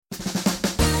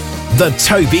The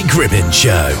Toby Gribbin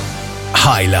Show.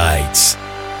 Highlights.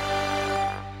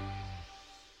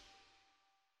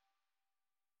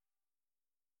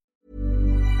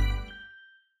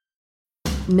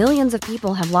 Millions of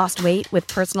people have lost weight with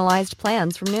personalized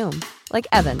plans from Noom. Like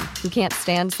Evan, who can't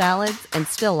stand salads and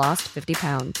still lost 50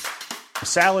 pounds.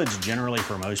 Salads generally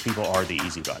for most people are the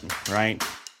easy button, right?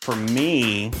 For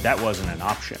me, that wasn't an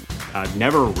option. I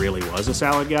never really was a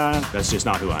salad guy. That's just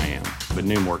not who I am. But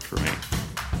Noom worked for me.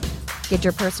 Get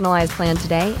your personalized plan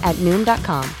today at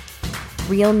Noom.com.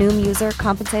 Real Noom user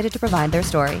compensated to provide their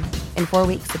story. In 4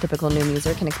 weeks, the typical Noom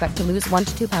user can expect to lose 1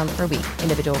 to 2 pounds per week.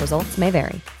 Individual results may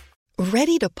vary.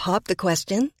 Ready to pop the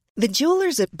question? The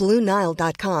jewelers at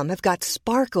BlueNile.com have got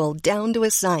sparkle down to a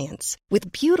science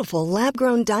with beautiful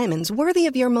lab-grown diamonds worthy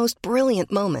of your most brilliant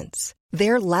moments.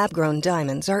 Their lab-grown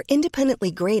diamonds are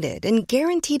independently graded and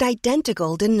guaranteed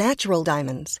identical to natural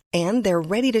diamonds, and they're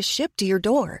ready to ship to your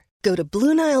door. Go to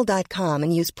BlueNile.com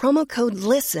and use promo code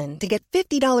LISTEN to get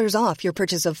 $50 off your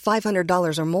purchase of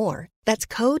 $500 or more. That's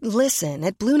code LISTEN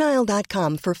at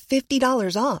BlueNile.com for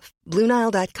 $50 off.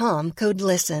 BlueNile.com, code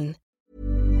LISTEN.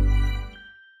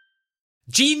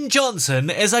 Gene Johnson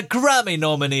is a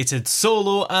Grammy-nominated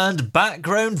solo and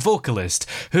background vocalist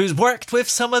who's worked with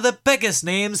some of the biggest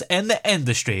names in the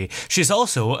industry. She's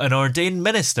also an ordained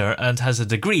minister and has a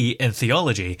degree in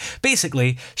theology.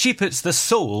 Basically, she puts the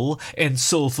soul in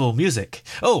soulful music.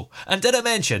 Oh, and did I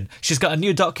mention she's got a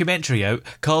new documentary out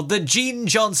called The Gene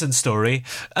Johnson Story,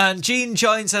 and Gene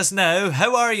joins us now.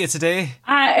 How are you today?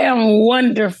 I am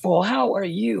wonderful. How are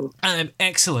you? I'm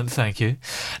excellent, thank you.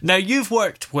 Now, you've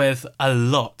worked with a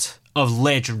lot of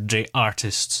legendary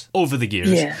artists over the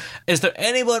years. Yeah. Is there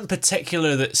anyone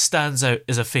particular that stands out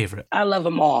as a favourite? I love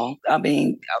them all. I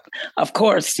mean, of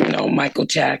course, Michael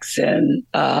Jackson,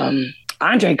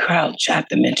 Andre Crouch, I have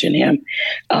to mention him,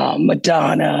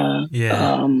 Madonna.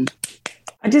 Yeah.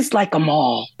 I just like them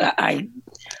all. I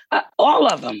all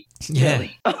of them,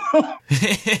 really.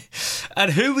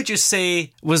 And who would you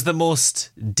say was the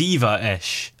most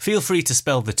diva-ish? Feel free to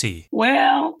spell the T.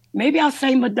 Well, maybe I'll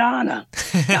say Madonna.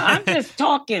 Now, I'm just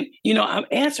talking, I'm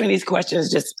answering these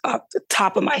questions just off the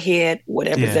top of my head,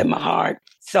 whatever's in my heart.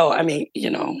 So, I mean,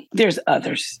 there's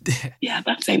others. Yeah,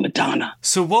 I'd say Madonna.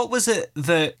 So what was it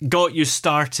that got you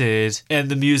started in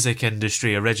the music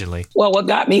industry originally? Well, what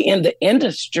got me in the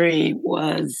industry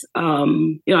was,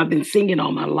 I've been singing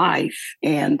all my life.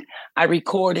 And I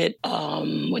recorded,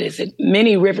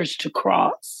 Many Rivers to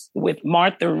Cross with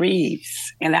Martha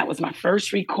Reeves. And that was my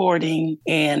first recording.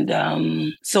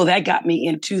 And so that got me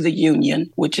into the union,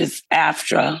 which is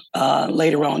AFTRA.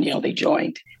 Later on, they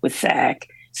joined with SAG.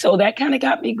 So that kind of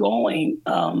got me going,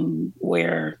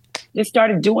 where they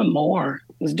started doing more.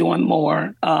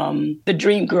 The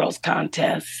Dream Girls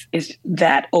contest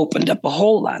that opened up a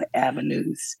whole lot of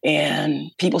avenues,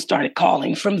 and people started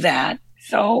calling from that.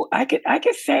 So I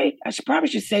should probably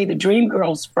say the Dream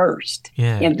Girls first.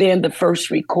 Yeah. And then the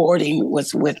first recording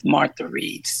was with Martha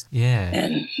Reeves. Yeah.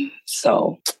 And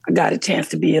so I got a chance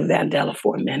to be a Vandella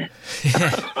for a minute.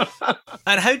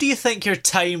 And how do you think your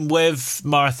time with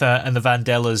Martha and the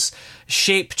Vandellas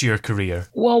shaped your career?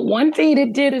 Well, one thing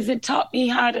it did is it taught me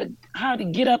how to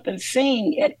get up and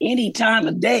sing at any time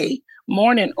of day,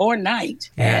 morning or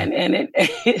night. Yeah. And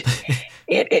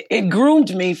it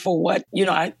groomed me for what,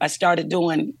 I started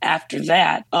doing after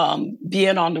that,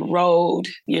 being on the road,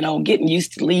 getting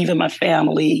used to leaving my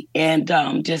family and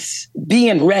just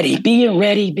being ready,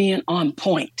 being on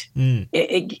point.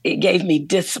 It gave me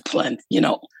discipline,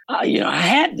 I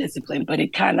had discipline, but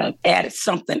it kind of added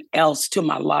something else to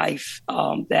my life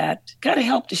that kind of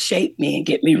helped to shape me and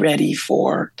get me ready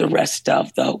for the rest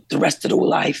of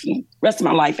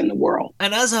my life in the world.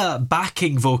 And as a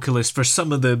backing vocalist for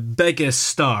some of the biggest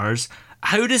stars,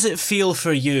 how does it feel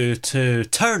for you to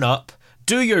turn up,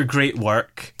 do your great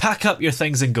work, pack up your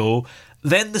things and go?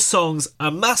 Then the song's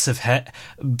a massive hit,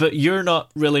 but you're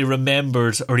not really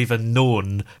remembered or even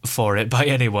known for it by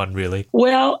anyone, really.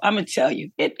 Well, I'm going to tell you,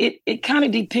 it kind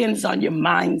of depends on your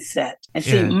mindset. And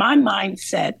see, my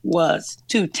mindset was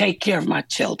to take care of my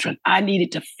children. I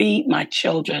needed to feed my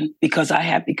children because I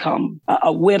had become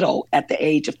a widow at the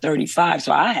age of 35.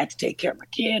 So I had to take care of my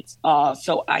kids.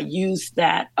 So I used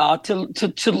that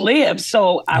to live.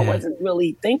 So I wasn't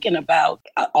really thinking about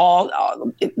all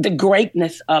the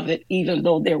greatness of it, even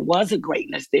though there was a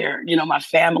greatness there. My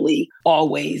family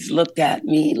always looked at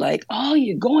me like, oh,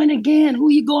 you're going again. Who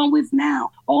are you going with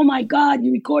now? Oh, my God,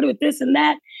 you recorded with this and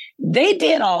that. They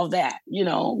did all that,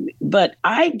 but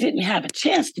I didn't have a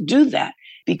chance to do that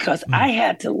because I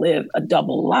had to live a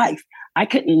double life. I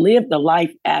couldn't live the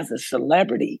life as a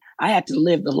celebrity. I had to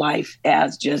live the life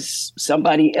as just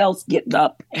somebody else getting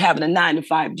up, having a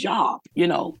 9-to-5 job,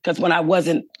 because when I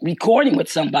wasn't recording with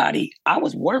somebody, I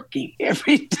was working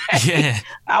every day. Yeah.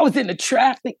 I was in the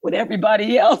traffic with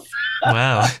everybody else.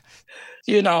 Wow.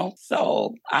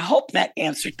 So I hope that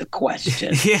answered the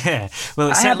question. Yeah.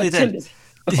 Well, it certainly did.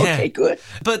 Okay, good.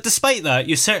 But despite that,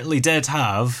 you certainly did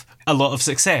have a lot of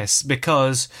success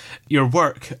because your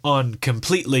work on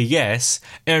Completely Yes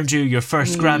earned you your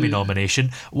first Grammy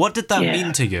nomination. What did that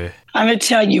mean to you? I'm going to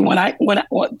tell you, when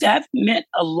that meant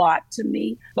a lot to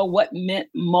me, but what meant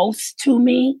most to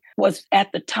me was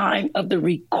at the time of the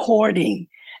recording.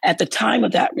 At the time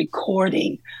of that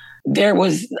recording, there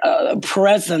was a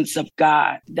presence of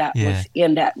God that was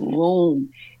in that room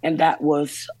and that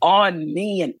was on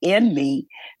me and in me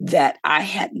that I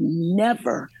had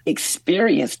never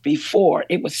experienced before.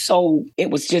 It was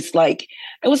just like,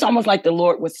 it was almost like the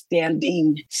Lord was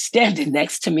standing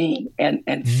next to me and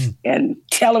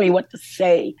telling me what to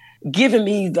say, giving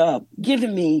me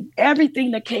everything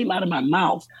that came out of my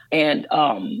mouth. And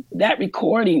that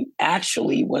recording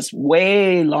actually was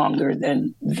way longer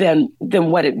than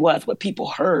what it was, what people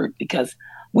heard, because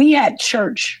we had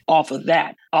church off of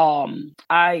that. I'll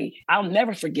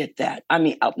never forget that. I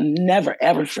mean, I'll never,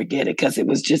 ever forget it, because it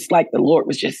was just like the Lord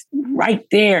was just right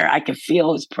there. I could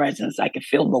feel his presence. I could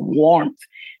feel the warmth.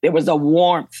 There was a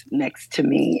warmth next to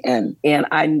me. And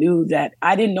I knew that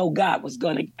I didn't know God was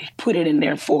going to put it in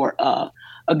there for a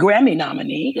Grammy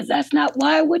nominee, because that's not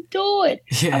why I would do it.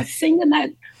 Yeah. I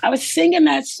was singing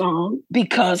that song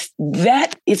because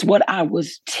that is what I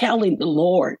was telling the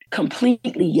Lord.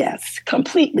 Completely, yes,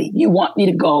 completely. You want me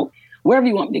to go wherever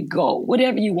you want me to go,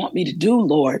 whatever you want me to do,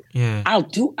 Lord, I'll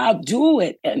do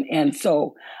it. And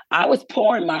so I was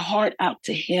pouring my heart out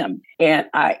to him. And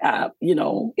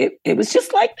it was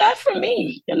just like that for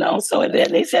me, So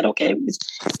then they said, okay,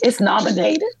 it's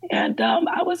nominated. And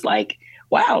I was like,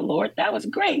 wow, Lord, that was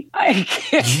great. I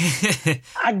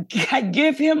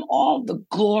give him all the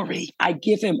glory. I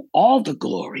give him all the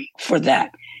glory for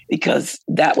that, because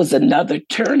that was another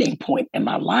turning point in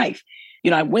my life.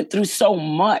 I went through so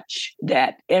much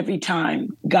that every time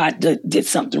God did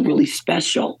something really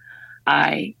special,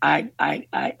 I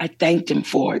thanked him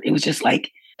for it. It was just like,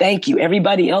 thank you.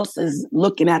 Everybody else is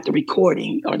looking at the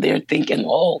recording, or they're thinking,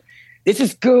 oh, this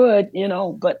is good,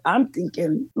 but I'm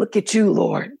thinking, look at you,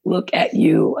 Lord. Look at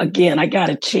you. Again, I got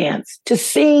a chance to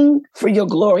sing for your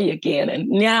glory again. And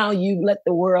now you let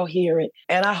the world hear it.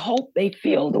 And I hope they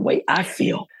feel the way I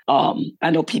feel.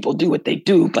 I know people do what they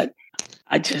do, but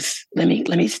I just, let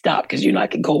me stop, because I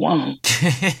could go on.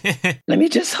 Let me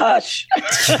just hush.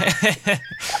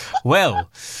 Well,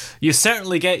 you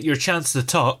certainly get your chance to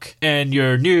talk in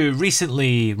your new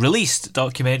recently released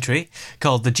documentary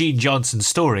called The Gene Johnson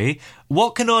Story.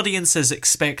 What can audiences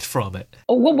expect from it?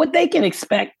 Well, what they can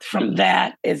expect from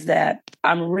that is that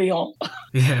I'm real.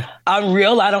 Yeah. I'm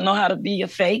real. I don't know how to be a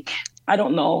fake. I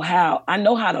know how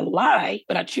to lie,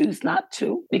 but I choose not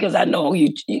to, because I know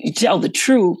you tell the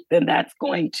truth, then that's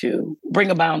going to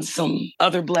bring about some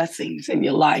other blessings in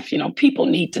your life. People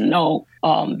need to know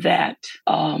that,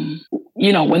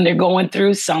 when they're going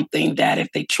through something, that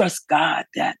if they trust God,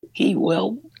 that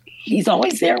he's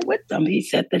always there with them. He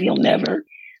said that he'll never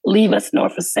leave us nor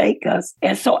forsake us.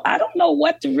 And so I don't know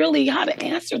how to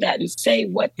answer that and say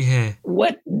what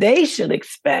they should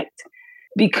expect.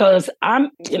 Because I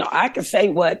can say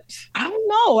what, I don't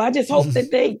know. I just hope that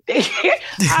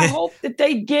I hope that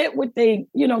they get what they,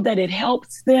 that it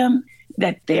helps them,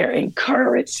 that they're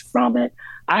encouraged from it.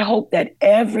 I hope that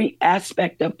every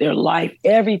aspect of their life,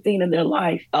 everything in their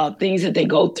life, things that they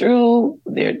go through,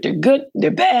 they're good,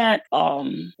 they're bad,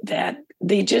 that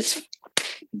they just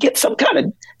get some kind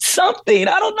of something.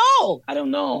 I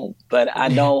don't know. But I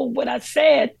know what I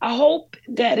said. I hope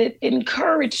that it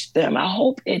encouraged them. I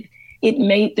hope it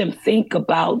made them think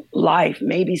about life.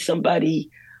 Maybe somebody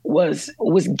was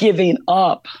giving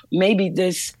up. Maybe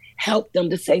this helped them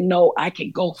to say, no, I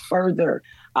can go further.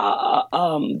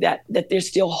 That there's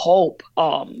still hope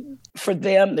for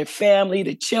them, their family,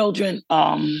 their children.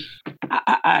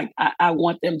 I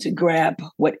want them to grab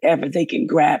whatever they can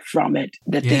grab from it,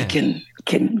 that they can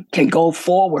go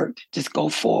forward. Just go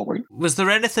forward. Was there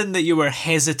anything that you were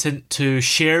hesitant to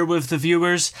share with the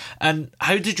viewers? And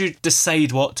how did you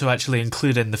decide what to actually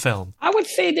include in the film? I would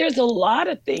say there's a lot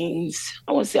of things.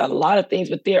 I won't say a lot of things,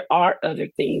 but there are other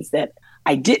things that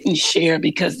I didn't share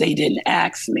because they didn't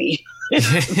ask me.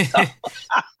 So,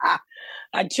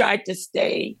 I tried to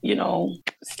stay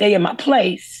in my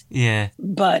place. Yeah.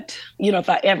 But, if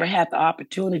I ever had the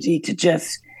opportunity to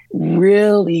just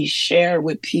really share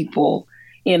with people,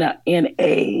 in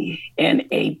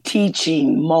a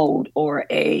teaching mode or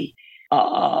a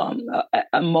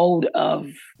mode of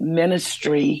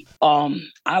ministry,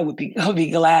 I would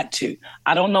be glad to.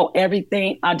 I don't know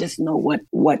everything. I just know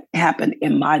what happened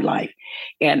in my life,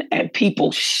 and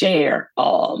people share.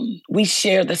 We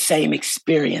share the same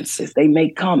experiences. They may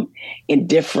come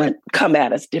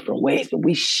at us different ways, but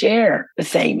we share the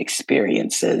same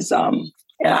experiences.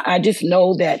 And I just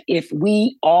know that if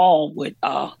we all would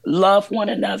love one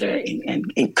another and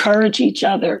encourage each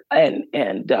other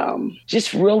and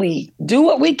just really do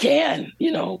what we can,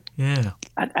 Yeah.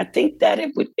 I think that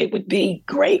it would be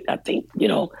great. I think,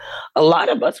 a lot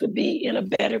of us would be in a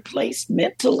better place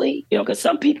mentally, because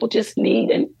some people just need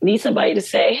somebody to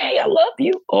say, hey, I love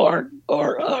you, or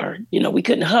we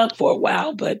couldn't hug for a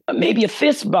while, but maybe a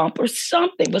fist bump or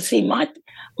something. But see, my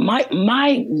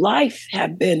life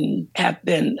have been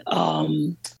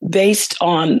based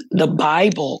on the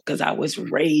Bible, because I was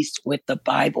raised with the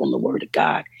Bible and the Word of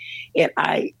God. And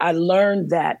I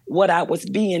learned that what I was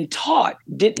being taught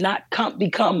did not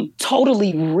become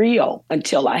totally real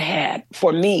until I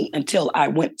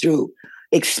went through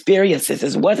experiences.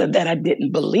 It wasn't that I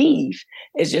didn't believe.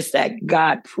 It's just that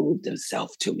God proved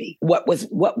himself to me. What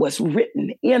was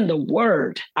written in the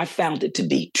Word, I found it to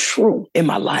be true in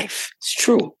my life. It's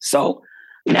true. So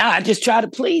now I just try to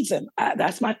please him.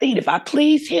 That's my thing. If I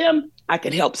please him, I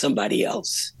can help somebody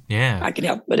else. Yeah. I can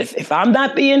help. But if I'm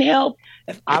not being helped,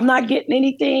 if I'm not getting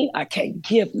anything, I can't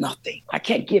give nothing. I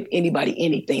can't give anybody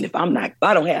anything if I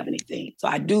don't have anything. So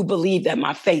I do believe that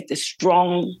my faith is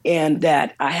strong and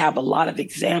that I have a lot of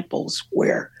examples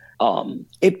where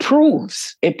it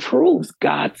proves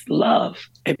God's love.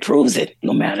 It proves it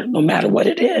no matter what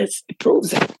it is. It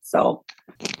proves it. So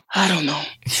I don't know.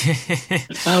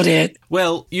 About it.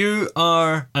 Well, you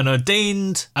are an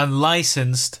ordained and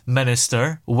licensed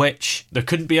minister, which there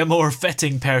couldn't be a more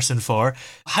fitting person for.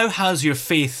 How has your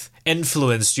faith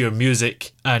influenced your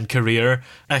music and career?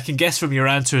 I can guess from your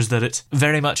answers that it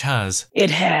very much has. It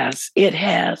has.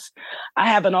 I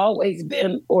haven't always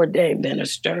been ordained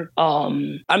minister.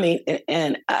 That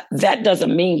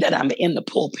doesn't mean that I'm in the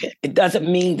pulpit. It doesn't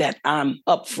mean that I'm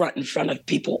up front in front of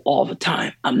people all the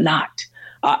time. I'm not.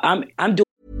 I'm doing.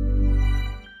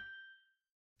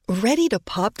 Ready to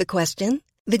pop the question?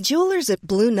 The jewelers at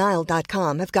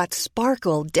BlueNile.com have got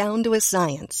sparkle down to a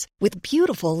science with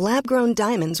beautiful lab-grown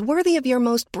diamonds worthy of your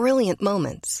most brilliant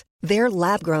moments. Their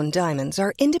lab-grown diamonds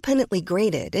are independently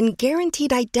graded and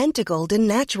guaranteed identical to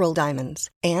natural diamonds,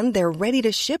 and they're ready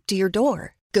to ship to your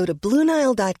door. Go to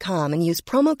BlueNile.com and use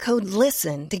promo code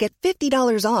LISTEN to get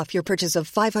 $50 off your purchase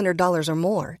of $500 or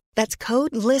more. That's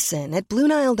code LISTEN at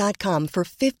BlueNile.com for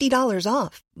 $50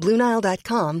 off.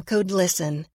 BlueNile.com, code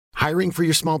LISTEN. Hiring for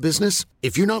your small business?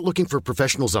 If you're not looking for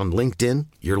professionals on LinkedIn,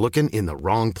 you're looking in the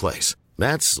wrong place.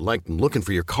 That's like looking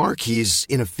for your car keys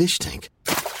in a fish tank.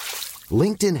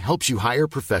 LinkedIn helps you hire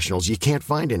professionals you can't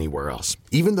find anywhere else,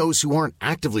 even those who aren't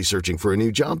actively searching for a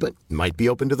new job but might be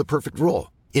open to the perfect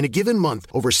role. In a given month,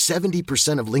 over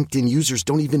 70% of LinkedIn users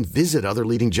don't even visit other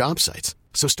leading job sites.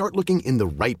 So start looking in the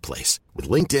right place. With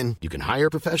LinkedIn, you can hire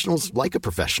professionals like a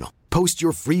professional. Post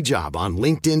your free job on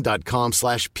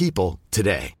linkedin.com/people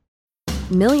today.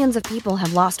 Millions of people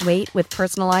have lost weight with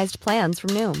personalized plans from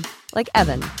Noom. Like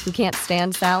Evan, who can't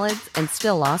stand salads and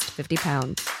still lost 50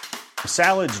 pounds.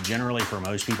 Salads generally for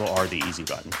most people are the easy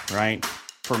button, right?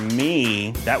 For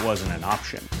me, that wasn't an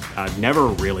option. I never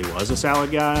really was a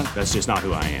salad guy. That's just not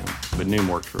who I am. But Noom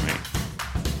worked for me.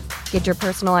 Get your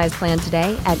personalized plan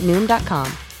today at Noom.com.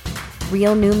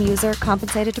 Real Noom user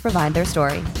compensated to provide their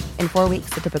story. In 4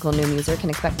 weeks, the typical Noom user can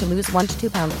expect to lose 1 to 2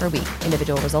 pounds per week.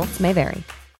 Individual results may vary.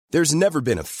 There's never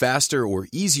been a faster or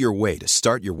easier way to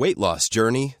start your weight loss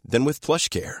journey than with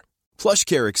PlushCare.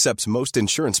 PlushCare accepts most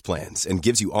insurance plans and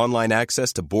gives you online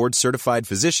access to board-certified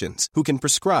physicians who can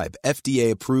prescribe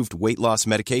FDA-approved weight loss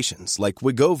medications like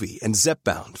Wegovy and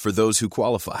Zepbound for those who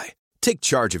qualify. Take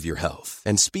charge of your health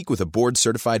and speak with a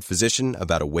board-certified physician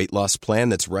about a weight loss plan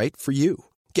that's right for you.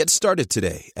 Get started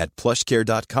today at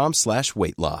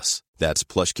plushcare.com/weight loss. That's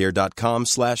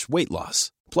plushcare.com/weight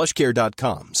loss.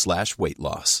 plushcare.com/weight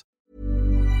loss.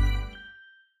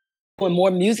 Doing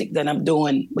more music than I'm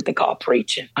doing what they call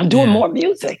preaching. I'm doing more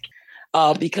music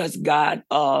because God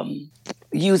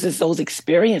uses those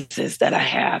experiences that I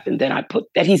have and then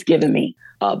that he's given me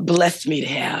blessed me to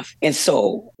have. And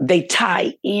so they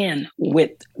tie in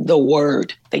with the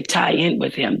word. They tie in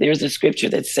with him. There's a scripture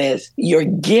that says, your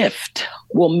gift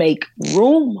will make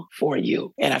room for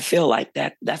you. And I feel like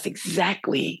that's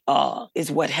exactly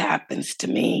is what happens to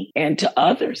me and to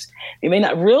others. You may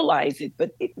not realize it,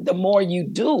 but the more you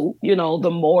do,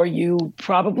 the more you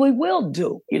probably will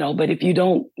do, but if you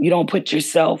don't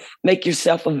make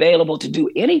yourself available to do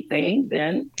anything,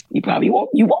 then you probably won't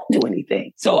do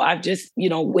anything. So I've just,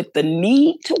 with the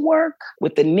need to work,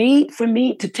 with the need for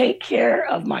me to take care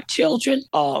of my children,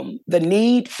 the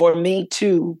need for me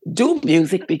to do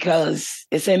music because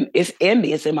it's in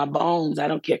me, it's in my bones. I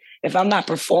don't care. If I'm not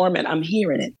performing, I'm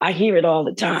hearing it. I hear it all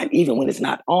the time, even when it's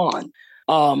not on.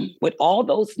 With all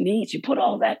those needs, you put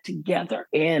all that together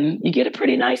and you get a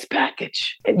pretty nice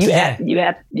package. And you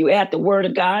add the word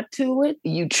of God to it.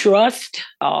 You trust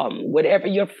whatever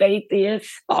your faith is,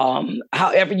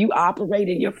 however you operate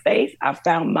in your faith. I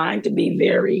found mine to be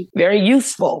very, very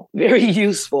useful, very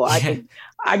useful.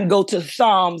 I can go to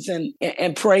Psalms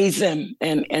and praise him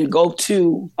and go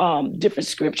to different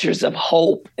scriptures of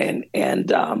hope and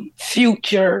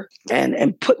future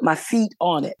and put my feet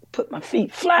on it, put my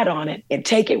feet flat on it and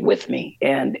take it with me.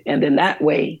 And in that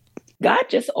way, God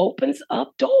just opens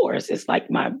up doors. It's like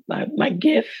my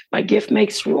gift. My gift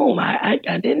makes room. I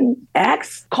didn't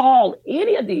call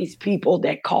any of these people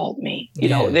that called me.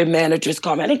 Their managers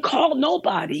called me. I didn't call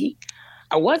nobody.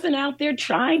 I wasn't out there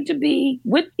trying to be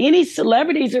with any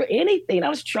celebrities or anything. I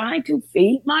was trying to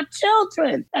feed my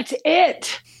children. That's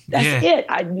it. That's it.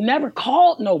 I never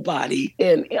called nobody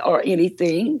or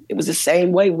anything. It was the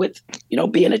same way with,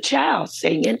 being a child,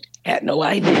 singing. Had no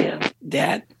idea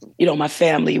that, my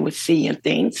family was seeing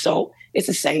things. So it's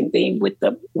the same thing with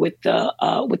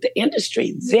the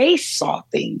industry. They saw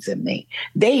things in me.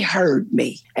 They heard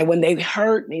me. And when they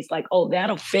heard me, it's like, oh,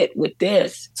 that'll fit with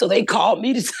this. So they called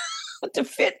me to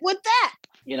fit with that.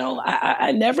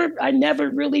 I never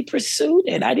really pursued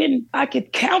it. I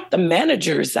could count the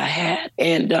managers I had,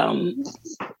 and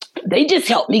they just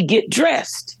helped me get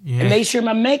dressed and made sure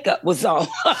my makeup was on.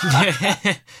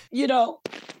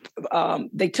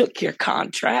 They took care of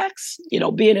contracts.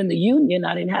 Being in the union,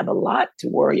 I didn't have a lot to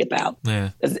worry about.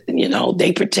 Yeah.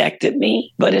 They protected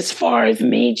me. But as far as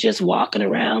me just walking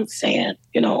around saying,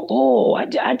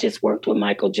 I just worked with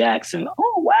Michael Jackson.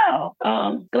 Oh, wow.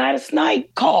 Gladys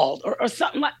Knight called or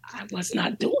something like I was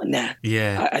not doing that.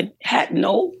 Yeah. I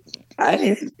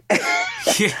didn't.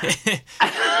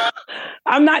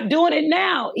 I'm not doing it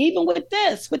now, even with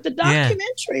the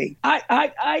documentary. Yeah.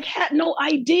 I had no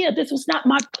idea. This was not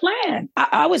my plan.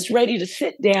 I was ready to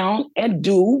sit down and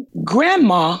do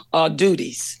grandma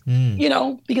duties,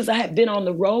 because I had been on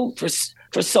the road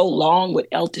for so long with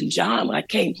Elton John. When I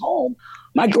came home,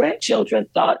 my grandchildren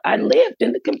thought I lived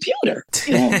in the computer.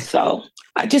 So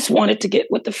I just wanted to get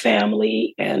with the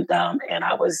family, and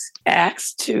I was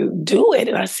asked to do it.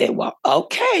 And I said, well,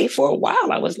 okay. For a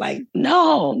while, I was like,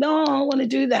 no, I don't want to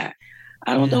do that.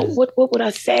 I don't know what would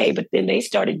I say. But then they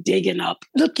started digging up.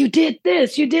 Look, you did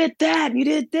this, you did that, you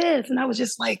did this. And I was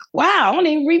just like, wow, I don't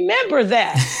even remember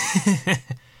that.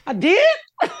 I did?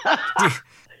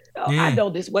 I know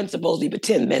this wasn't supposed to be but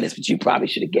 10 minutes, but you probably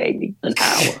should have gave me an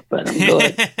hour, but I'm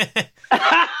good.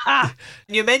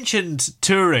 You mentioned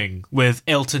touring with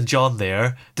Elton John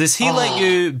there. Does he let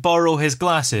you borrow his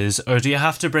glasses, or do you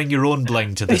have to bring your own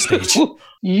bling to the stage?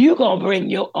 You gonna bring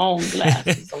your own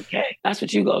glasses, okay? That's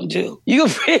what you gonna do. You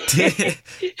gonna bring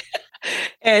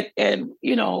And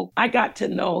I got to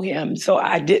know him. So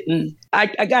I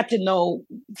got to know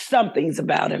some things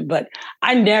about him, but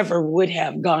I never would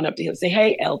have gone up to him and say,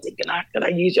 hey, Elton, can I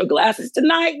use your glasses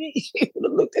tonight? He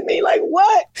would have looked at me like,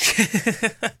 what?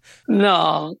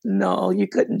 No, you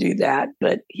couldn't do that.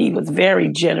 But he was a very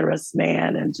generous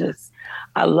man, and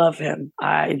I love him.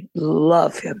 I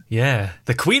love him. Yeah.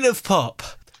 The Queen of Pop.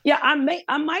 Yeah,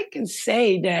 I might can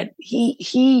say that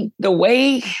he the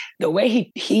way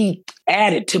he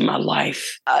added to my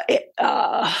life.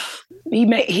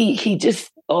 He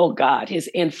just, oh God, his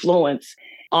influence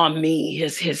on me,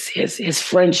 his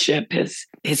friendship,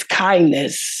 his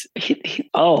kindness.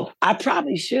 I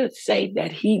probably should say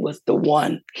that he was the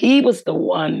one. He was the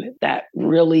one that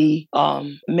really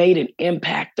made an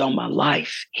impact on my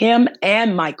life. Him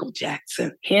and Michael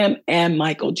Jackson.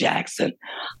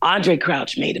 Andre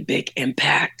Crouch made a big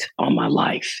impact on my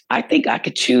life. I think I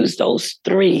could choose those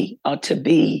three to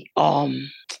be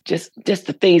just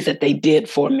the things that they did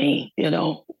for me.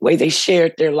 Way they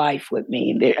shared their life with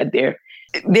me.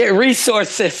 Their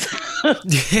resources.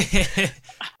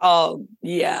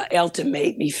 Elton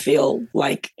made me feel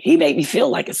like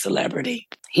a celebrity.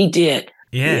 He did.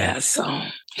 Yeah. So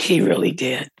He really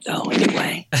did. So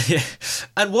anyway.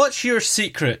 And what's your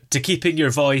secret to keeping your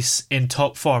voice in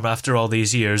top form after all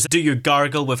these years? Do you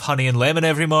gargle with honey and lemon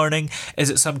every morning? Is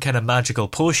it some kind of magical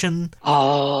potion?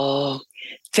 Oh,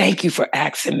 thank you for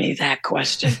asking me that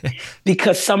question,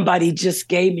 because somebody just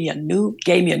gave me a new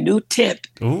tip.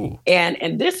 Ooh.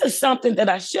 And this is something that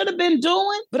I should have been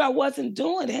doing, but I wasn't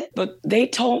doing it. But they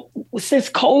told, since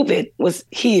COVID was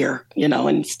here,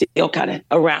 and still kind of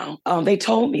around, they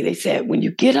told me, they said, when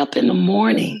you get up in the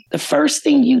morning, the first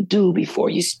thing you do before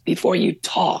you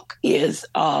talk is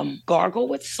gargle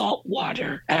with salt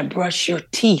water and brush your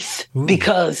teeth. Ooh.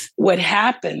 Because what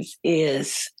happens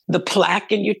is the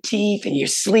plaque in your teeth, and you're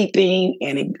sleeping,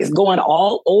 and it's going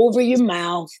all over your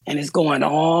mouth, and it's going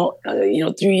all,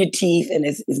 through your teeth, and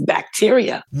it's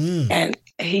bacteria. And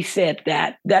he said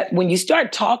that when you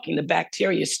start talking, the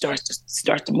bacteria starts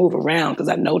to move around. Because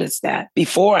I noticed that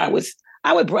before I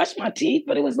would brush my teeth,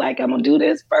 but it was like, I'm gonna do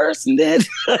this first and then.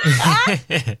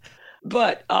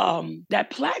 But that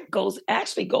plaque goes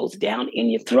down in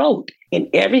your throat, and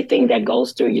everything that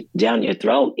goes down your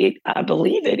throat, I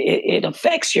believe it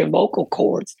affects your vocal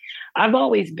cords. I've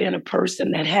always been a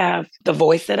person that have the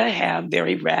voice that I have,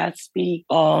 very raspy.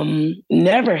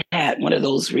 Never had one of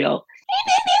those real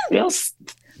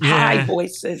high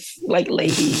voices like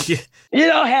ladies,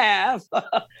 have,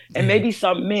 and maybe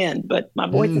some men. But my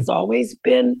voice has always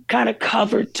been kind of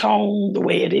covered tone the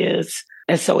way it is.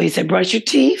 And so he said, brush your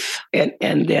teeth.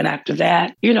 And then after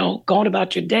that, going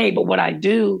about your day. But what I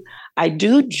do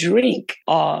drink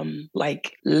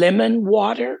like lemon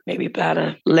water, maybe about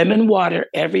a lemon water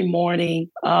every morning,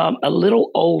 a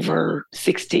little over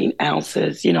 16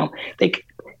 ounces,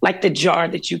 like the jar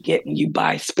that you get when you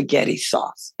buy spaghetti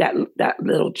sauce, that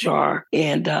little jar.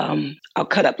 And I'll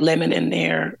cut up lemon in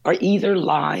there, or either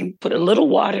lime, put a little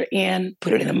water in,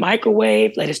 put it in the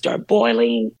microwave, let it start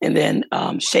boiling, and then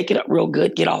shake it up real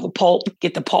good, get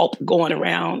the pulp going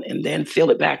around, and then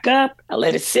fill it back up. I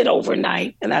let it sit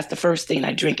overnight, and that's the first thing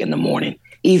I drink in the morning.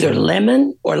 Either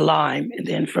lemon or lime. And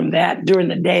then from that, during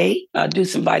the day, do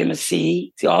some vitamin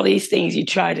C. See, all these things, you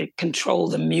try to control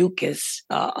the mucus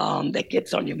that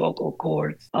gets on your vocal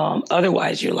cords.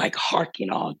 Otherwise, you're like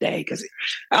harking all day. Because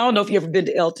I don't know if you've ever been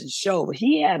to Elton's show, but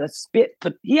he had a spit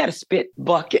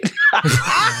bucket.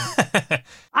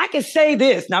 I can say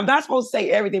this. Now, I'm not supposed to say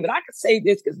everything, but I can say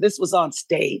this because this was on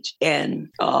stage. And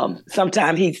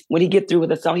sometimes when he get through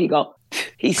with a song,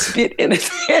 he spit in his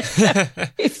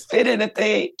head. He spit in a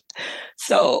thing.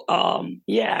 So,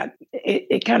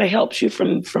 it kind of helps you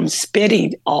from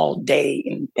spitting all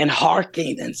day and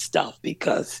harking and stuff,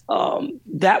 because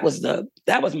that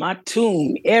was my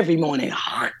tune every morning.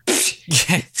 Hark,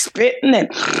 spitting and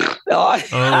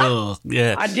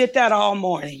I did that all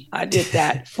morning. I did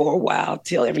that for a while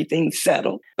till everything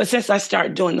settled. But since I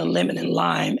started doing the lemon and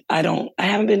lime, I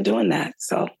haven't been doing that.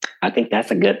 So I think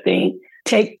that's a good thing.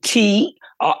 Take tea.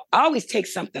 I always take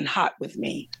something hot with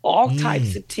me. All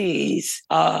types of teas.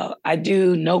 I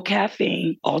do no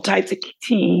caffeine. All types of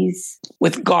teas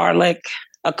with garlic,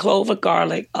 a clove of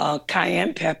garlic,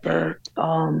 cayenne pepper,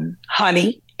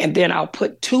 honey. And then I'll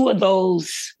put 2 of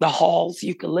those, the Hall's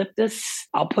eucalyptus.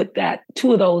 I'll put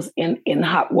 2 of those in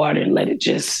hot water and let it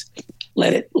just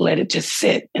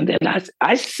sit. And then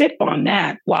I sip on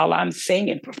that while I'm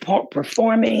singing,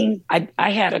 performing. I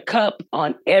had a cup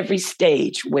on every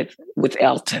stage with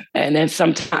Elton. And then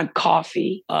sometimes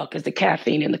coffee, because the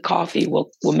caffeine in the coffee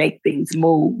will make things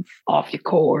move off your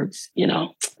cords,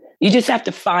 You just have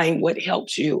to find what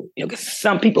helps you. Because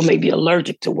some people may be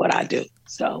allergic to what I do.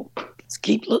 So just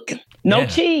keep looking. No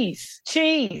cheese.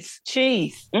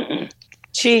 Mm-mm.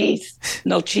 Cheese.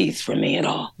 No cheese for me at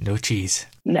all. No cheese.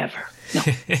 Never. No.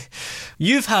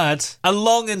 You've had a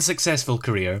long and successful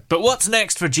career, but what's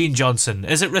next for Jean Johnson?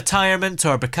 Is it retirement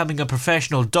or becoming a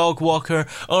professional dog walker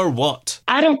or what?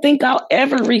 I don't think I'll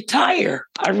ever retire.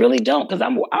 I really don't, because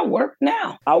I work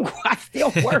now. I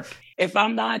still work. If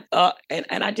I'm not, and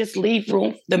I just leave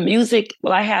room. The music,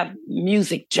 I have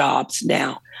music jobs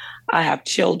now. I have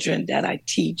children that I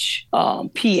teach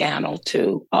piano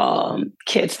to,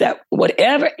 kids that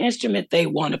whatever instrument they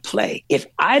want to play. If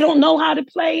I don't know how to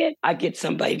play it, I get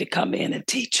somebody to come in and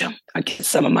teach them. I get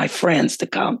some of my friends to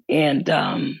come and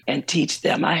teach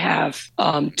them. I have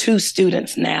 2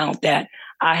 students now that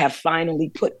I have finally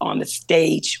put on the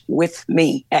stage with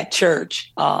me at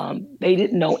church. They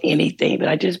didn't know anything, but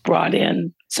I just brought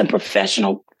in some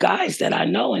professional guys that I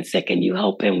know and said, can you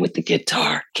help him with the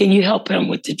guitar? Can you help him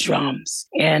with the drums?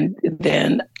 And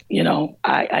then,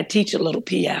 I teach a little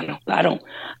piano. I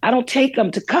don't take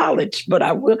them to college, but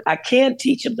I can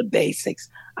teach them the basics.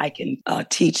 I can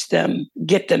teach them,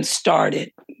 get them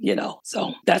started,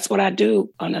 So that's what I do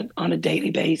on a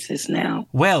daily basis now.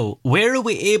 Well, where are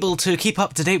we able to keep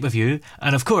up to date with you?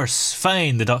 And of course,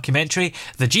 find the documentary,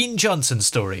 The Gene Johnson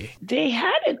Story. They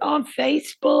had it on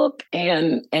Facebook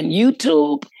and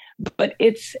YouTube. But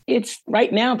it's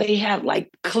right now they have like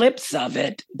clips of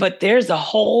it, but there's a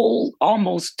whole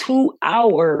almost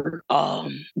 2-hour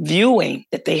viewing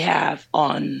that they have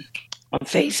on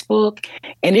Facebook,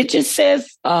 and it just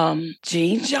says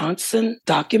Gene Johnson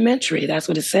documentary. That's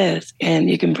what it says, and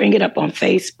you can bring it up on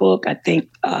Facebook. I think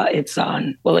it's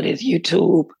on it is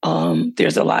YouTube.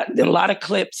 There's a lot of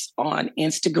clips on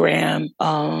Instagram.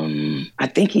 I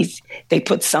think they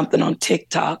put something on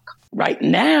TikTok. Right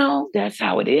now, that's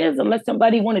how it is, unless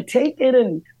somebody want to take it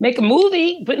and make a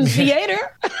movie, put in the theater.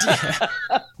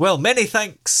 Well, many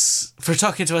thanks for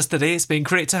talking to us today. It's been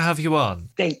great to have you on.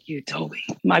 Thank you, Toby.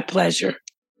 My pleasure.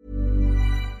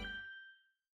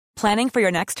 Planning for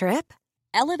your next trip?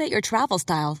 Elevate your travel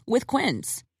style with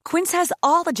Quince. Quince has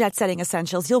all the jet-setting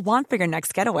essentials you'll want for your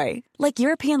next getaway, like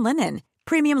European linen,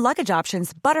 premium luggage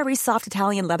options, buttery soft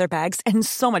Italian leather bags, and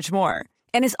so much more.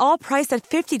 And is all priced at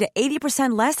 50 to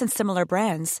 80% less than similar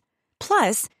brands.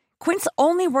 Plus, Quince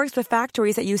only works with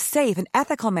factories that use safe and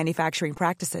ethical manufacturing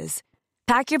practices.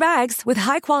 Pack your bags with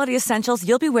high-quality essentials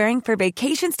you'll be wearing for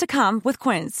vacations to come with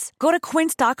Quince. Go to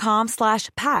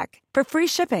quince.com/pack for free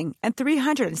shipping and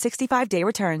 365-day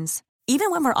returns.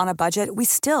 Even when we're on a budget, we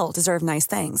still deserve nice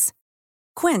things.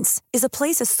 Quince is a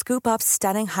place to scoop up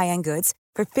stunning high-end goods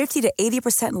for 50 to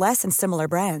 80% less than similar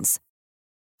brands.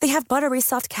 They have buttery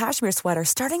soft cashmere sweaters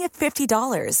starting at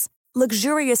 $50,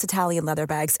 luxurious Italian leather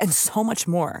bags, and so much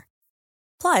more.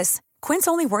 Plus, Quince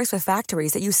only works with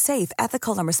factories that use safe,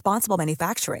 ethical, and responsible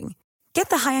manufacturing. Get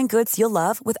the high-end goods you'll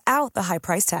love without the high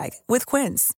price tag with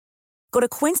Quince. Go to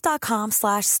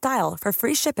quince.com/style for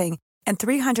free shipping and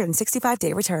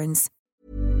 365-day returns.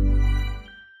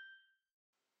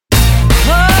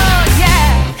 Oh,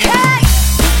 yeah. Hey!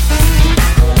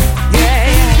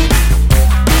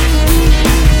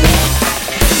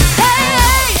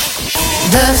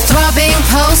 The throbbing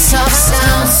pulse of sound.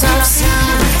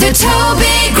 The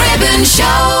Toby Gribbon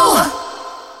Show.